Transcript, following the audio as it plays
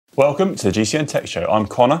Welcome to the GCN Tech Show. I'm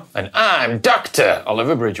Connor. And I'm Dr.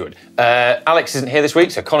 Oliver Bridgewood. Alex isn't here this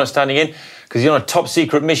week, so Connor's standing in because he's on a top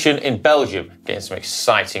secret mission in Belgium, getting some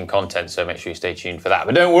exciting content, so make sure you stay tuned for that.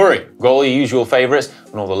 But don't worry, we've got all your usual favourites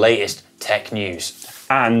and all the latest tech news.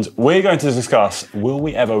 And we're going to discuss, will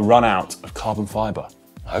we ever run out of carbon fibre?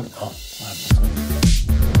 I hope not.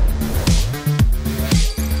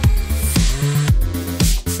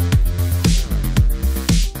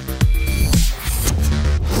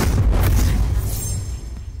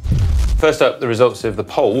 First up, the results of the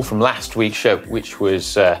poll from last week's show, which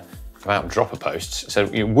was about dropper posts. So,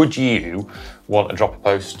 would you want a dropper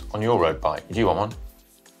post on your road bike? Do you want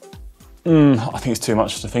one? I think it's too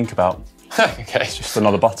much to think about. Okay. It's just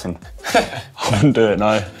another button. I wouldn't do it,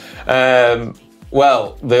 no.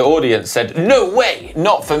 Well, the audience said, no way,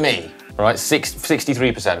 not for me. All right,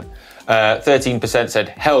 63%. 13% said,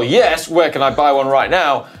 hell yes, where can I buy one right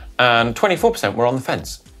now? And 24% were on the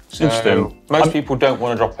fence. So interesting. Most people don't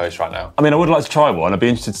want a drop post right now. I mean, I would like to try one. I'd be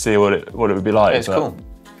interested to see what it would be like. It's cool.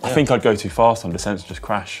 I think I'd go too fast on descents and just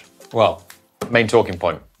crash. Well, main talking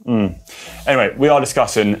point. Anyway, we are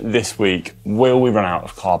discussing this week, will we run out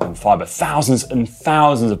of carbon fibre? Thousands and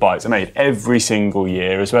thousands of bikes are made every single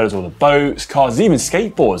year, as well as all the boats, cars, even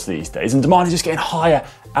skateboards these days, and demand is just getting higher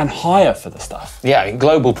and higher for the stuff. Yeah,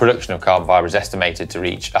 global production of carbon fibre is estimated to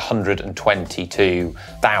reach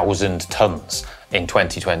 122,000 tonnes in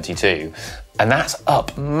 2022. And that's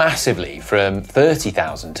up massively from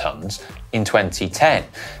 30,000 tonnes in 2010.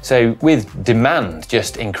 So with demand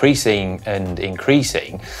just increasing and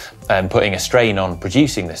increasing and putting a strain on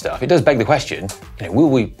producing this stuff, it does beg the question, will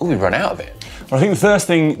we run out of it? Well, I think the first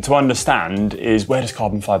thing to understand is, where does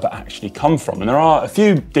carbon fibre actually come from? And there are a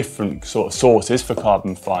few different sort of sources for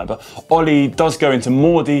carbon fibre. Ollie does go into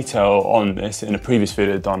more detail on this in a previous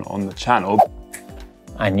video done on the channel.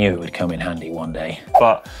 I knew it would come in handy one day.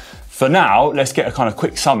 But for now, let's get a kind of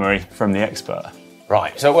quick summary from the expert.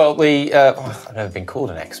 Right, so well, I've never been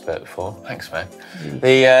called an expert before, thanks man.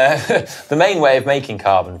 The main way of making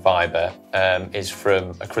carbon fibre is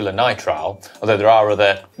from acrylonitrile, although there are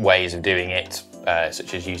other ways of doing it,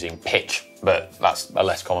 such as using pitch, but that's a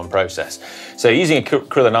less common process. So using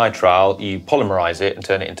acrylonitrile, you polymerise it and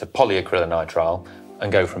turn it into polyacrylonitrile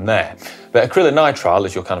and go from there. But acrylonitrile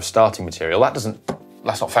is your kind of starting material.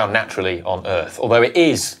 That's not found naturally on Earth, although it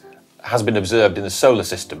has been observed in the solar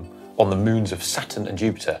system on the moons of Saturn and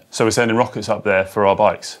Jupiter. So we're sending rockets up there for our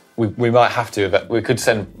bikes? We might have to, but we could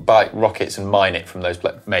send bike rockets and mine it from those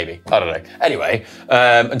places, maybe. I don't know. Anyway,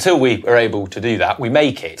 until we are able to do that, we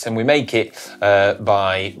make it. And we make it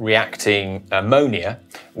by reacting ammonia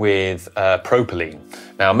with propylene.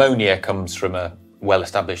 Now, ammonia comes from a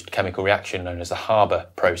well-established chemical reaction known as the Haber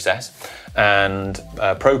process. And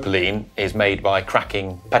propylene is made by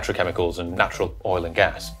cracking petrochemicals and natural oil and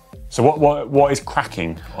gas. So what is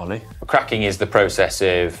cracking, Ollie? Cracking is the process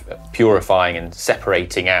of purifying and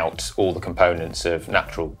separating out all the components of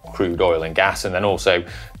natural crude oil and gas, and then also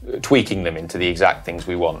tweaking them into the exact things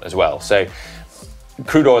we want as well. So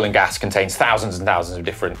crude oil and gas contains thousands and thousands of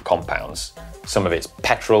different compounds. Some of it's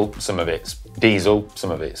petrol, some of it's diesel, some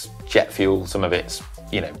of it's jet fuel, some of it's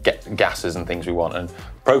gases and things we want, and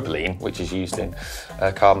propylene, which is used in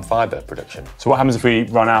carbon fibre production. So what happens if we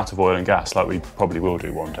run out of oil and gas, like we probably will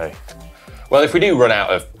do one day? Well, if we do run out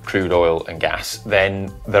of crude oil and gas,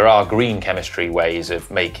 then there are green chemistry ways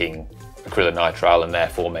of making acrylonitrile and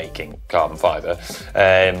therefore making carbon fibre,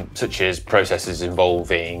 such as processes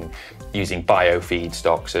involving using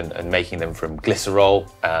biofeedstocks and making them from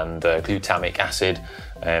glycerol and glutamic acid,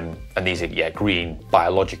 and these are green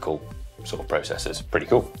biological sort of processes. Pretty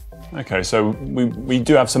cool. Okay, so we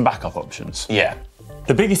do have some backup options. Yeah.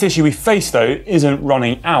 The biggest issue we face, though, isn't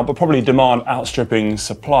running out, but probably demand outstripping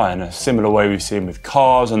supply in a similar way we've seen with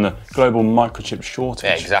cars and the global microchip shortage.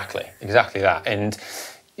 Yeah, exactly that. And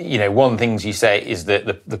one of the things you say is that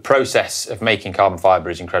the process of making carbon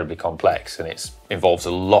fibre is incredibly complex, and it involves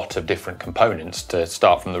a lot of different components to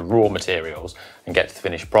start from the raw materials and get to the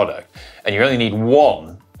finished product. And you only need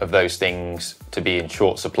one of those things to be in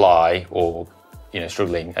short supply or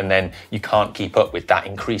struggling, and then you can't keep up with that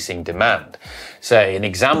increasing demand. So an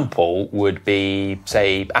example would be,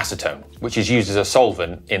 say, acetone, which is used as a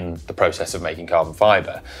solvent in the process of making carbon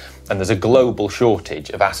fibre. And there's a global shortage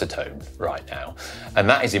of acetone right now. And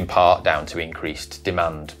that is in part down to increased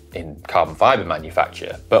demand in carbon fibre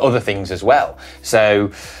manufacture, but other things as well. So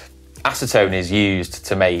acetone is used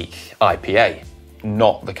to make IPA,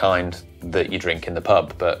 not the kind that you drink in the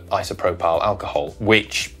pub, but isopropyl alcohol,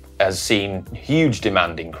 which has seen huge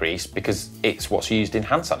demand increase because it's what's used in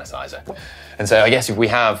hand sanitizer. And so I guess if we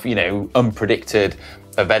have, unpredicted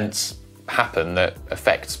events happen that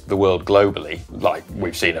affects the world globally, like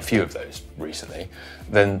we've seen a few of those recently,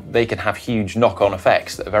 then they can have huge knock-on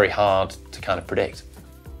effects that are very hard to kind of predict.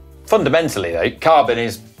 Fundamentally though, carbon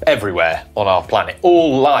is everywhere on our planet.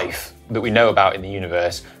 All life that we know about in the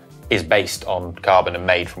universe is based on carbon and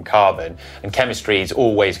made from carbon, and chemistry is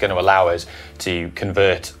always going to allow us to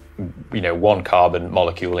convert one carbon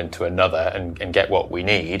molecule into another and get what we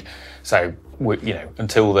need. So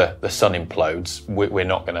until the sun implodes, we're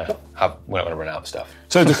not going to run out of stuff.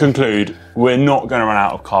 So to conclude, we're not going to run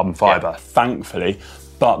out of carbon fibre, thankfully.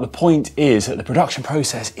 But the point is that the production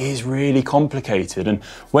process is really complicated, and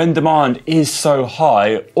when demand is so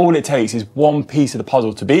high, all it takes is one piece of the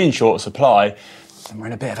puzzle to be in short supply, and we're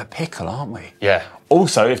in a bit of a pickle, aren't we? Yeah.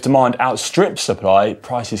 Also, if demand outstrips supply,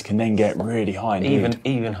 prices can then get really high.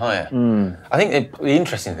 Even higher. I think the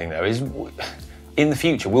interesting thing though is, in the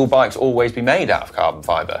future, will bikes always be made out of carbon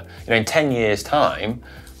fibre? In 10 years' time,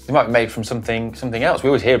 they might be made from something else. We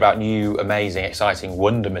always hear about new, amazing, exciting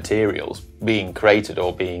wonder materials being created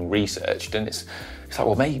or being researched, and it's like,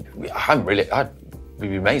 well, maybe I'd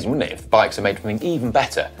be amazing, wouldn't it, if bikes are made from something even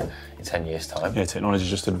better in 10 years' time? Yeah, technology is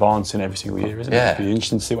just advancing every single year, isn't it? Yeah. It'd be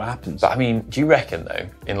interesting to see what happens. But I mean, do you reckon though,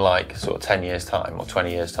 in like sort of 10 years' time or 20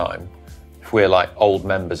 years' time, if we're like old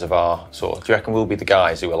members of our sort, do you reckon we'll be the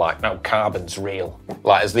guys who are like, no, carbon's real?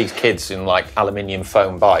 Like as these kids in like aluminium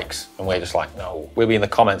foam bikes, and we're just like, no, we'll be in the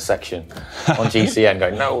comments section on GCN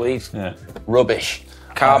going, no, these rubbish.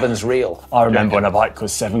 Carbon's real. I remember when a bike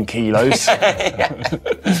was 7 kilos.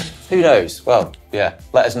 Who knows? Well, yeah,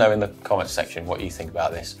 let us know in the comments section what you think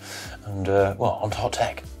about this. And, on to hot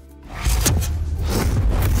tech.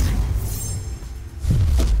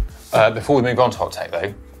 Before we move on to hot tech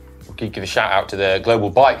though, we'll give a shout out to the Global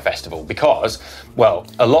Bike Festival because, well,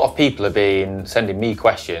 a lot of people have been sending me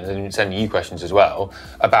questions and sending you questions as well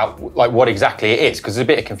about like what exactly it is, because there's a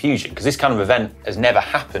bit of confusion because this kind of event has never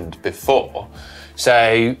happened before.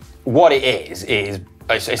 So what it is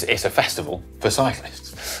it's a festival for cyclists.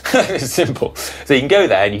 It's simple. So you can go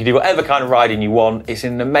there and you can do whatever kind of riding you want. It's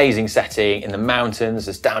in an amazing setting in the mountains.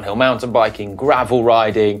 There's downhill mountain biking, gravel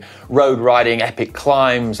riding, road riding, epic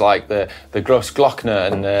climbs like the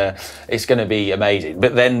Grossglockner, and it's going to be amazing.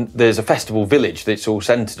 But then there's a festival village that's all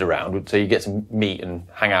centred around, so you get to meet and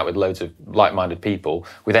hang out with loads of like-minded people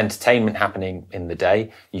with entertainment happening in the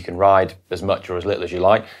day. You can ride as much or as little as you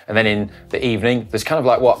like. And then in the evening, there's kind of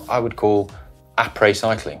like what I would call après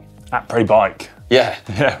cycling. Après bike. Yeah.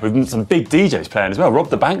 Yeah, with some big DJs playing as well. Rob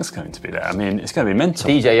the Bank's going to be there. I mean, it's going to be mental.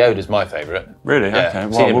 DJ Yoda's my favourite. Really? Yeah. Okay.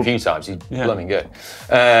 I've seen him a few times. He's blooming good.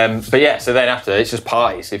 But yeah, so then after, it's just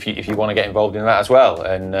pies if you want to get involved in that as well.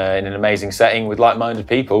 And in an amazing setting with like-minded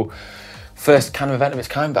people. First kind of event of its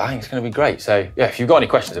kind, but I think it's going to be great. So yeah, if you've got any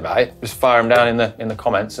questions about it, just fire them down in the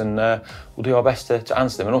comments, and we'll do our best to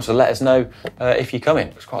answer them. And also let us know if you're coming,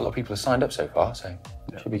 because quite a lot of people have signed up so far, so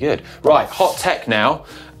should be good. Right, hot tech now.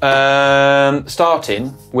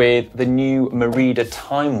 Starting with the new Merida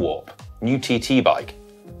Time Warp, new TT bike.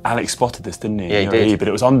 Alex spotted this, didn't he? Yeah, he did. But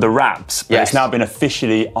it was under wraps, but Yes. it's now been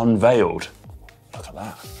officially unveiled. Look at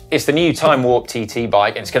that. It's the new Time Warp TT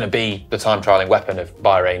bike, and it's going to be the time trialling weapon of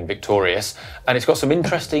Bahrain Victorious, and it's got some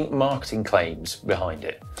interesting marketing claims behind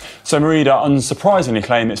it. So Merida unsurprisingly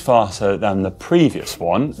claim it's faster than the previous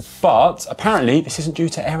one, but apparently this isn't due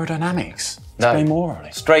to aerodynamics. Explain more,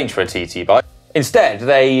 Ollie. Strange for a TT bike. Instead,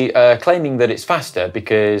 they are claiming that it's faster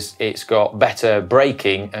because it's got better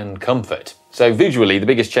braking and comfort. So visually, the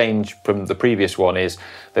biggest change from the previous one is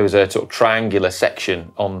there was a sort of triangular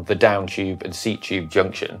section on the down tube and seat tube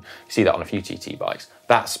junction. You see that on a few TT bikes.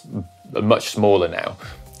 That's much smaller now.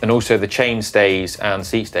 And also the chain stays and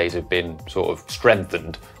seat stays have been sort of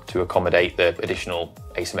strengthened to accommodate the additional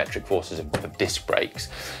asymmetric forces of disc brakes.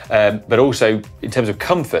 But also, in terms of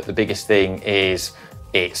comfort, the biggest thing is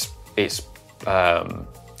it's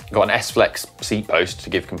got an S-Flex seat post to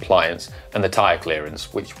give compliance, and the tyre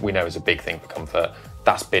clearance, which we know is a big thing for comfort,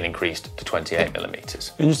 that's been increased to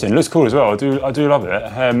 28mm. Interesting, looks cool as well. I do love it,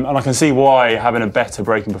 and I can see why having a better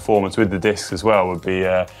braking performance with the discs as well would be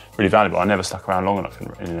really valuable. I never stuck around long enough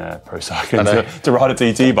in pro cycling to ride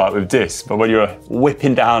a TT bike with discs, but when you're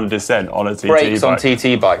whipping down a descent on a TT Brakes bike, on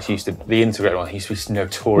TT bikes the integrated one used to be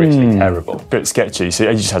notoriously terrible. bit sketchy. So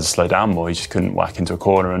you just had to slow down more. You just couldn't whack into a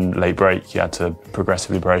corner and late brake. You had to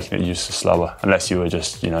progressively brake, and it used to slower, unless you were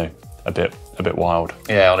just a bit wild.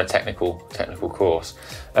 Yeah, on a technical course.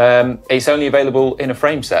 It's only available in a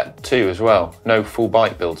frame set too as well. No full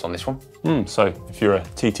bike builds on this one. So if you're a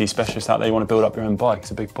TT specialist out there, you want to build up your own bike,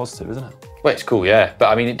 it's a big positive, isn't it? Well, it's cool, yeah. But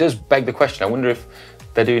I mean, it does beg the question. I wonder if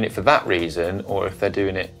they're doing it for that reason or if they're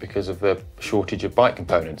doing it because of the shortage of bike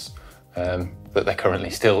components. that there currently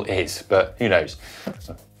still is, but who knows?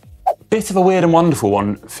 Bit of a weird and wonderful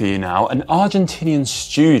one for you now. An Argentinian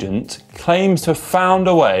student claims to have found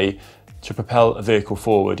a way to propel a vehicle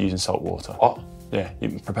forward using salt water. What? Yeah, you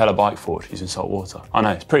can propel a bike forward using salt water. I know,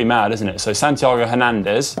 it's pretty mad, isn't it? So Santiago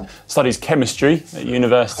Hernandez studies chemistry at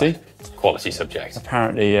university. Quality subject.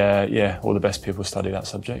 Apparently, yeah, all the best people study that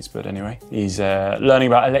subject, but anyway. He's learning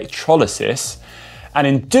about electrolysis, and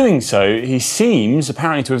in doing so, he seems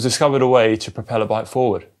apparently to have discovered a way to propel a bike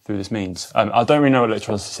forward through this means. I don't really know what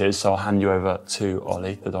electrolysis is, so I'll hand you over to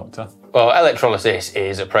Ollie, the doctor. Well, electrolysis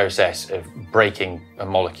is a process of breaking a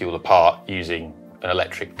molecule apart using an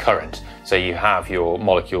electric current. So you have your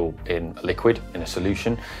molecule in a liquid, in a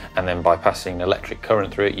solution, and then by passing an electric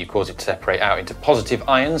current through it, you cause it to separate out into positive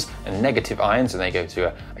ions and negative ions, and they go to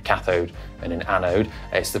a cathode and an anode.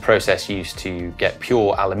 It's the process used to get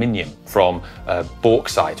pure aluminium from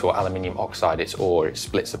bauxite or aluminium oxide, its ore, it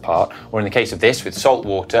splits apart. Or in the case of this, with salt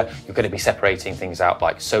water, you're going to be separating things out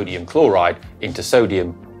like sodium chloride into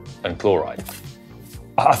sodium and chloride.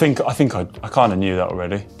 I think I kind of knew that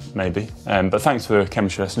already, maybe. But thanks for the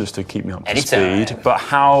chemistry lesson, just to keep me up to speed. But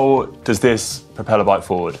how does this propel a bike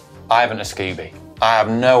forward? I haven't a Scooby. I have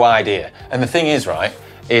no idea. And the thing is, right,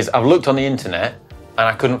 is I've looked on the internet and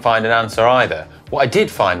I couldn't find an answer either. What I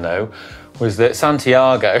did find, though, was that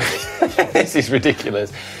Santiago, this is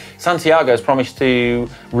ridiculous, Santiago has promised to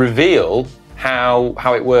reveal how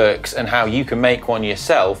it works and how you can make one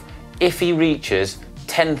yourself if he reaches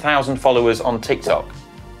 10,000 followers on TikTok.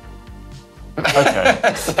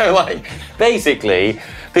 Okay. So, like, basically,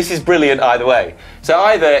 this is brilliant either way. So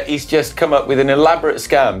either he's just come up with an elaborate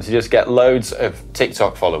scam to just get loads of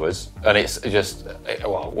TikTok followers, and it's just,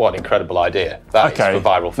 well, what an incredible idea. That is for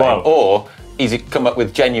viral fame. Well, or he's come up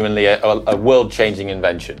with genuinely a world-changing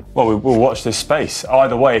invention. Well, we'll watch this space.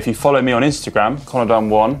 Either way, if you follow me on Instagram,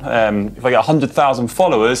 ConorDone1, if I get 100,000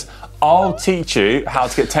 followers, I'll teach you how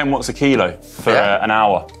to get 10 watts a kilo for an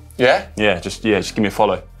hour. Yeah? Yeah, just give me a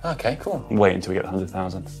follow. Okay, cool. Wait until we get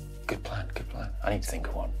 100,000. Good plan, good plan. I need to think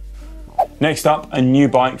of one. Next up, a new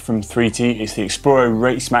bike from 3T. It's the Explorer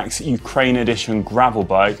Race Max Ukraine Edition gravel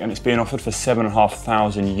bike, and it's being offered for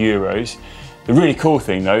 €7,500. The really cool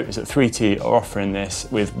thing, though, is that 3T are offering this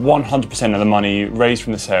with 100% of the money raised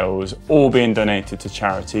from the sales all being donated to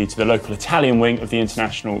charity, to the local Italian wing of the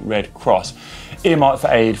International Red Cross, earmarked for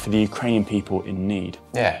aid for the Ukrainian people in need.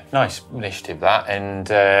 Yeah, nice initiative that, and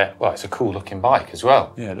well, it's a cool looking bike as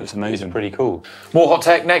well. Yeah, it looks amazing. It's pretty cool. More hot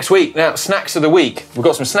tech next week. Now, snacks of the week. We've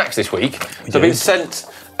got some snacks this week. So I've been sent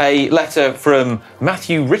a letter from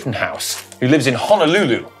Matthew Rittenhouse, who lives in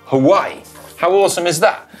Honolulu, Hawaii. How awesome is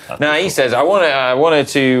that? Now, he says, I wanted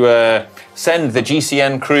to send the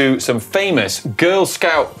GCN crew some famous Girl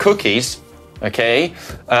Scout cookies, okay,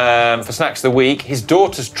 for Snacks of the Week. His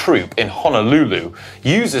daughter's troop in Honolulu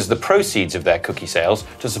uses the proceeds of their cookie sales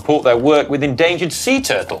to support their work with endangered sea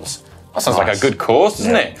turtles. That sounds like a good cause,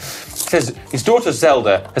 doesn't it? It says his daughter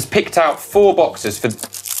Zelda has picked out 4 boxes for...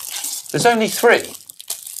 There's only 3.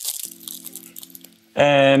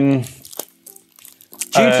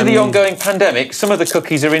 Due to the ongoing pandemic, some of the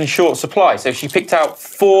cookies are in short supply, so she picked out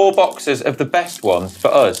 4 boxes of the best ones for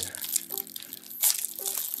us.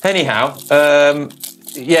 Anyhow,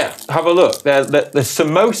 yeah, have a look. The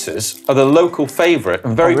samosas are the local favourite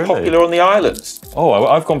and very popular on the islands. Oh,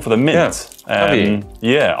 I've gone for the mint. Yeah. Have you?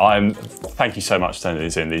 Yeah, thank you so much for sending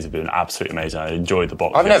these in. These have been absolutely amazing. I enjoyed the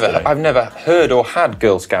box. I've never heard or had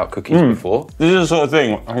Girl Scout cookies before. This is the sort of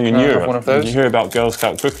thing I think in Europe. One of those? You hear about Girl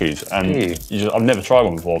Scout cookies, and I've never tried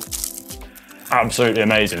one before. Absolutely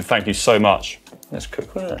amazing. Thank you so much. That's cool,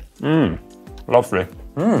 isn't it? Lovely.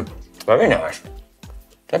 Very nice.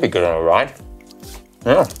 That'd be good on a ride.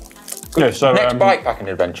 Yeah. Yeah. So next bikepacking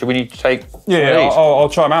adventure, we need to take. Yeah, I'll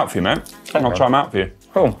try them out for you, mate. I'll try them out for you.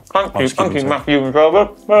 Cool. Thank you, Matthew and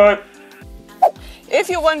Robert. Bye. If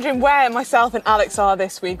you're wondering where myself and Alex are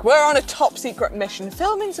this week, we're on a top secret mission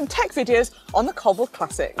filming some tech videos on the Cobble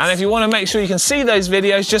Classics. And if you want to make sure you can see those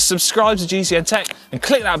videos, just subscribe to GCNTech and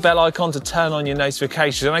click that bell icon to turn on your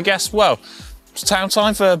notifications. And I guess, well, it's time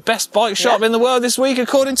for best bike shop in the world this week,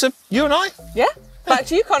 according to you and I. Yeah. Back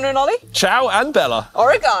to you, Conor and Ollie. Ciao and Bella.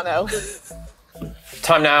 Oregano.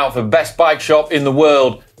 Time now for best bike shop in the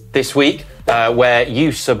world this week, where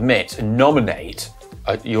you submit and nominate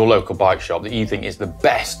your local bike shop that you think is the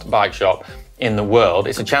best bike shop in the world.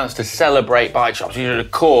 It's a chance to celebrate bike shops. You're at the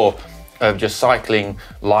core of just cycling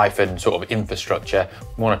life and sort of infrastructure.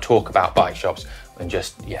 We want to talk about bike shops and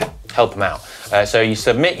just, help them out. So you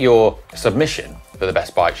submit your submission for the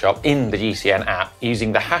best bike shop in the GCN app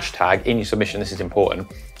using the hashtag in your submission. This is important.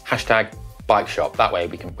 Hashtag bike shop. That way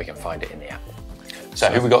we can find it in the app. So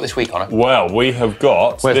who have we got this week, Connor? Well, we have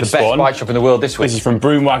got Where's this the best one. bike shop in the world this week? This is from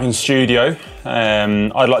Broomwagon Studio.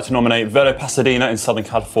 I'd like to nominate Velo Pasadena in Southern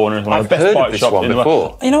California as one of the best bike shops in the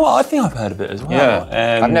world. You know what? I think I've heard of it as well.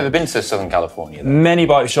 Yeah. I've never been to Southern California, though. Many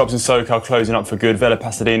bike shops in SoCal closing up for good. Velo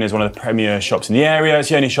Pasadena is one of the premier shops in the area. It's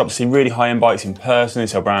the only shop to see really high-end bikes in person. They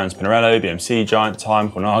sell brands Pinarello, BMC, Giant, Time,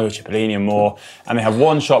 Colnago, Cipollini and more. And they have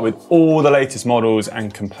one shop with all the latest models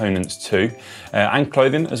and components too. And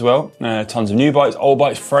clothing as well. Tons of new bikes, old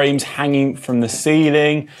bikes, frames hanging from the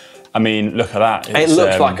ceiling. I mean, look at that. It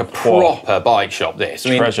looks like a proper bike shop, this.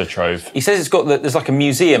 Treasure trove. He says there's like a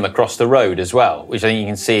museum across the road as well, which I think you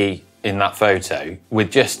can see in that photo with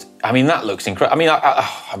just, I mean, that looks incredible. I mean,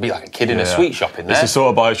 I'd be like a kid in a sweet shop in there. It's the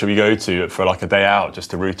sort of bike shop you go to for like a day out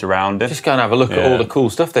just to root around it. Just go and have a look at all the cool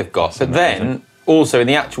stuff they've got. But then, also in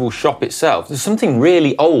the actual shop itself, there's something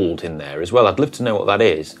really old in there as well. I'd love to know what that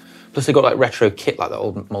is. Plus they've got like retro kit, like that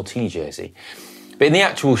old Maltini jersey. But in the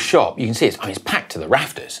actual shop, you can see it's packed to the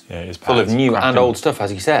rafters. Yeah, it's packed. Full of new and old stuff, as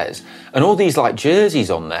he says. And all these like jerseys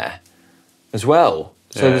on there as well.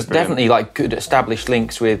 So there's definitely like good established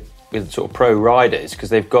links with sort of pro riders, because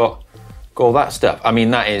they've got all that stuff. I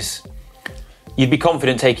mean, that is, you'd be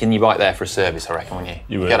confident taking your bike there for a service, I reckon, wouldn't you?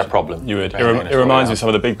 You would. Get a problem. You would. It reminds me of some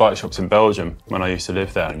of the big bike shops in Belgium when I used to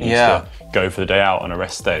live there. And you used to go for the day out on a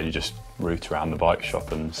rest day. You just route around the bike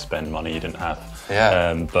shop and spend money you didn't have.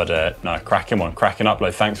 Yeah. No, cracking one, cracking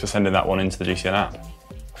upload. Thanks for sending that one into the GCN app.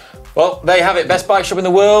 Well, there you have it. Best bike shop in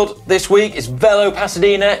the world this week is Velo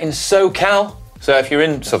Pasadena in SoCal. So if you're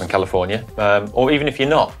in Southern California, or even if you're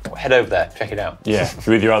not, head over there, check it out. Yeah, if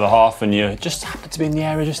you're with your other half and you just happen to be in the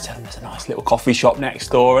area, just tell them there's a nice little coffee shop next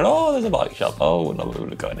door and there's a bike shop. Oh, no,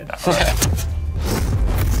 we're going in that way.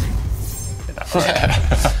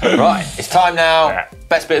 Right, it's time now. Yeah.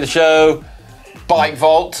 Best bit of the show, Bike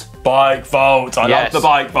Vault. Bike Vault. I love the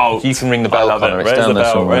Bike Vault. You can ring the bell, Connor. Where's the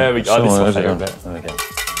bell? Where we go? This is my favourite bit. There we go.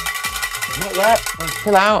 Not that.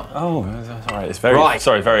 Chill out. Oh, all right. It's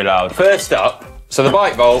very loud. First up, so the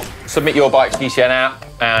Bike Vault, submit your bike to GCN App,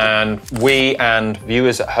 and we and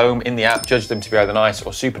viewers at home in the app judge them to be either nice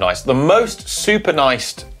or super nice. The most super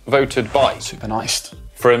nice voted bike Super nice.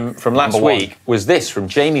 from last week was this from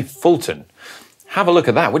Jamie Fulton. Have a look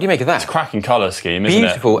at that. What do you make of that? It's a cracking colour scheme, isn't it?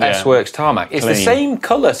 Beautiful S-Works tarmac. It's the Clean. same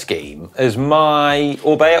colour scheme as my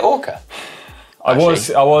Orbea Orca. I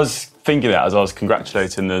was thinking that as I was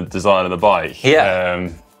congratulating the design of the bike. Yeah.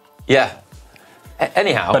 Yeah.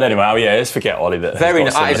 Anyhow. But anyway, let's forget Ollie. That That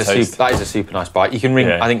is a super nice bike. You can ring.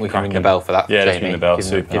 Yeah, I think we can ring the bell for that. Yeah, Jamie. let's ring the bell. Give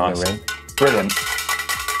Super him nice. a ring. Brilliant.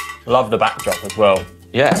 Love the backdrop as well.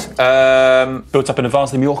 Yes. Built up in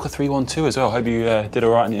advance the Mallorca 312 as well. Hope you did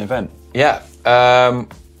all right in the event. Yeah.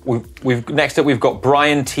 Next up we've got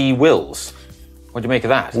Brian T. Wills. What do you make of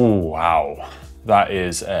that? Oh wow, that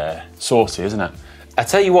is saucy, isn't it? I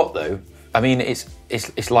tell you what though. I mean, it's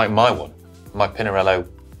like my one, my Pinarello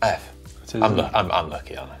F. I'm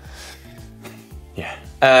lucky, aren't I? Yeah.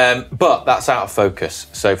 But that's out of focus,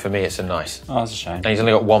 so for me it's a nice. Oh, that's a shame. And he's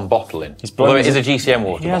only got one bottle in. blown Although it is a GCN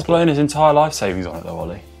water. He has blown his entire life savings on it though,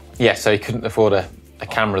 Ollie. Yeah, so he couldn't afford a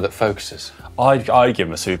camera that focuses. I'd give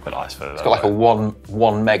him a super nice for that. It's got like a one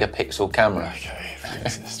megapixel camera. Okay,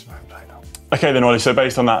 okay then, Ollie. So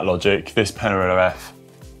based on that logic, this Pinarello F.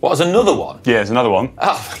 What was another one? Yeah, there's another one.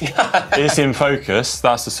 Oh, yeah. It's in focus.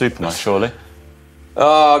 That's the super nice, surely.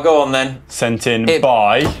 Oh, go on then. Sent in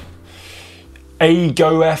by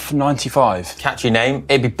AGoF95. Catchy name.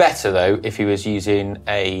 It'd be better though if he was using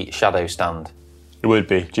a shadow stand. It would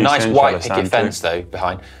be. GCN Nice white shadow picket stand fence though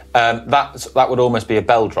behind. That would almost be a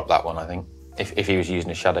bell drop, that one, I think, if he was using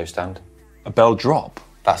a shadow stand. A bell drop.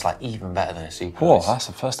 That's like even better than a super Oh, nice. that's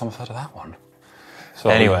the first time I've heard of that one. So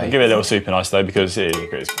Anyway. give it a little super nice though because it is a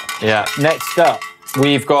great. Yeah. Next up,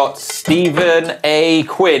 we've got Stephen A.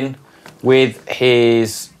 Quinn with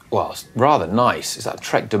his, well, it's rather nice. Is that a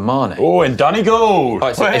Trek de Marne? Oh, in Donegal. Oh,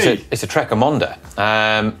 it's a Trek-a-Monda.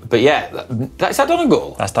 But yeah, is that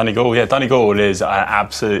Donegal? That's Donegal. Yeah, Donegal is an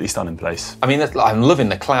absolutely stunning place. I mean, I'm loving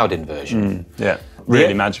the cloud inversion. Yeah,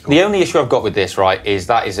 really magical. The only issue I've got with this, right, is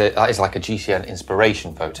that is like a GCN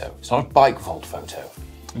inspiration photo. It's not a Bike Vault photo.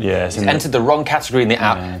 Yeah, It's entered the wrong category in the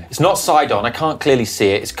app. Yeah. It's not side on. I can't clearly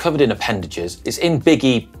see it. It's covered in appendages. It's in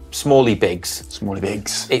biggie, smally bigs. Smally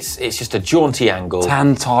bigs. It's just a jaunty angle.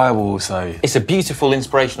 Tan tyre walls though. It's a beautiful,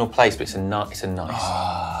 inspirational place, but it's a nice.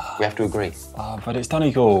 We have to agree. But it's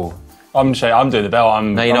Donegal. I'm doing the bell.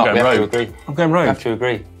 No, you're not. going We have to rogue. agree. I'm going rogue. We have to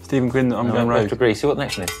agree. Stephen Quinn, I'm going We have rogue. to agree. See what the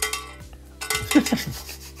next one is.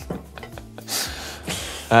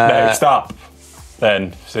 Next up,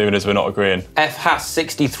 then, seeing as we're not agreeing. F Haas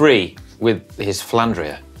 63 with his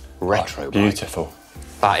Flandria retro bike. Beautiful.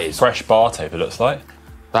 That is Fresh bar tape, it looks like.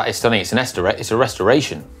 That is stunning. It's it's a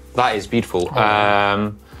restoration. That is beautiful.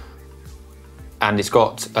 And it's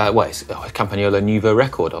got it's a Campagnolo Nuovo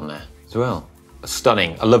record on there as well.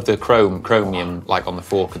 Stunning. I love the chromium like on the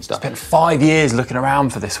fork and stuff. Spent 5 years looking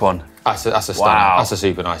around for this one. That's a stunning. Wow. That's a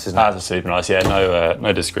super nice, isn't it? That's a super nice. Yeah,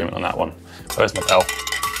 no disagreement on that one. Where's my bell?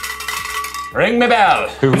 Ring my bell.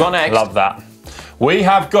 Who we got next? Love that. We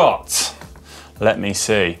have got. Let me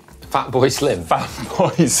see. Fatboy Slim.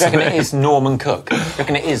 Fatboy Do you Slim. reckon it is Norman Cook? Do you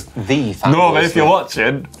reckon it is the Fatboy Norman, if Slim? you're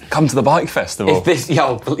watching, come to the bike festival. If this,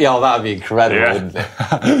 yo, that'd be incredible, Yeah. wouldn't it?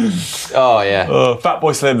 Oh yeah.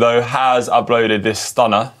 Fatboy Slim though has uploaded this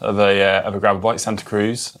stunner of a gravel bike, Santa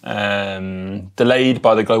Cruz, delayed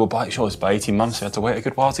by the global bike shows by 18 months. So you had to wait a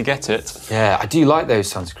good while to get it. Yeah, I do like those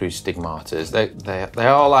Santa Cruz stigmatas. They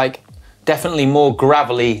are like definitely more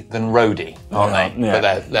gravelly than roady, aren't they? Yeah.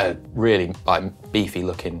 But they're really like beefy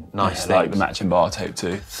looking, nice things. Like the matching bar tape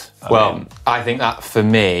too. Well, I think that for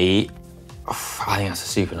me, I think that's a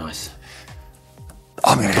super nice.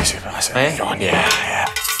 I'm gonna go super nice. Eh? Go on, yeah.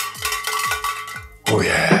 Oh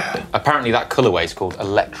yeah. Apparently that colourway is called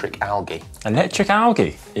Electric Algae. Electric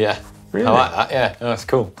algae. Yeah. Really? I like that, yeah. Oh, that's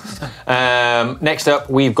cool. Next up,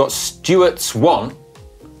 we've got Stuart Swan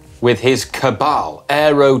with his Cabal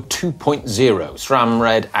Aero 2.0 SRAM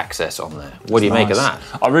Red Access on there. What do you make of that?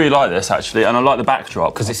 I really like this actually, and I like the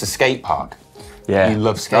backdrop. Because it's a skate park. Yeah, You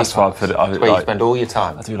love skate that's why I parks. put it. That's where you spend all your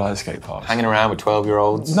time. I do like the skate parks. Hanging around with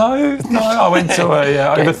 12-year-olds. No, I went to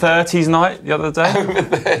a over 30s night the other day. Over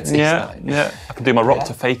 30s Yeah, yeah. I can do my rock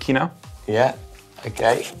to fakie now. Yeah,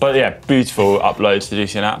 okay. But yeah, beautiful upload to the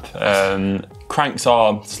GCN app. Cranks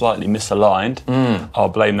are slightly misaligned. I'll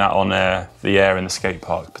blame that on the air in the skate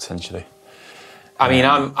park potentially. I mean,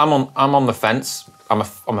 I'm on the fence. I'm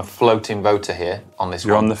a floating voter here on this one.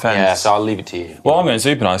 You're on the fence? Yeah, so I'll leave it to you. Well, I'm going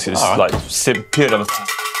super nice because it's All right. like pure double.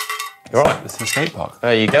 You're right. It's the skate park.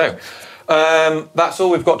 There you go. That's all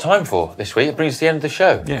we've got time for this week. It brings us to the end of the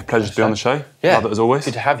show. Yeah, pleasure to be on the show. Yeah. Love it as always.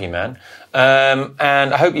 Good to have you, man. And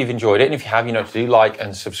I hope you've enjoyed it. And if you have, you know what to do. Like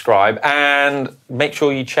and subscribe. And make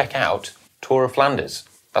sure you check out Tour of Flanders.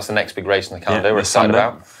 That's the next big race in the calendar we're this excited Sunday.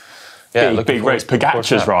 about. Yeah, Big race.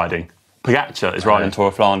 Pogacar's riding. Pogacar is riding know. Tour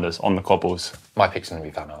of Flanders on the cobbles. My pick's going to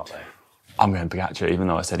be Van Aert, though. I'm going Pogacar, even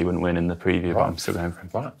though I said he wouldn't win in the preview, but I'm still going for him.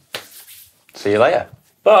 Right. See you later.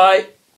 Bye.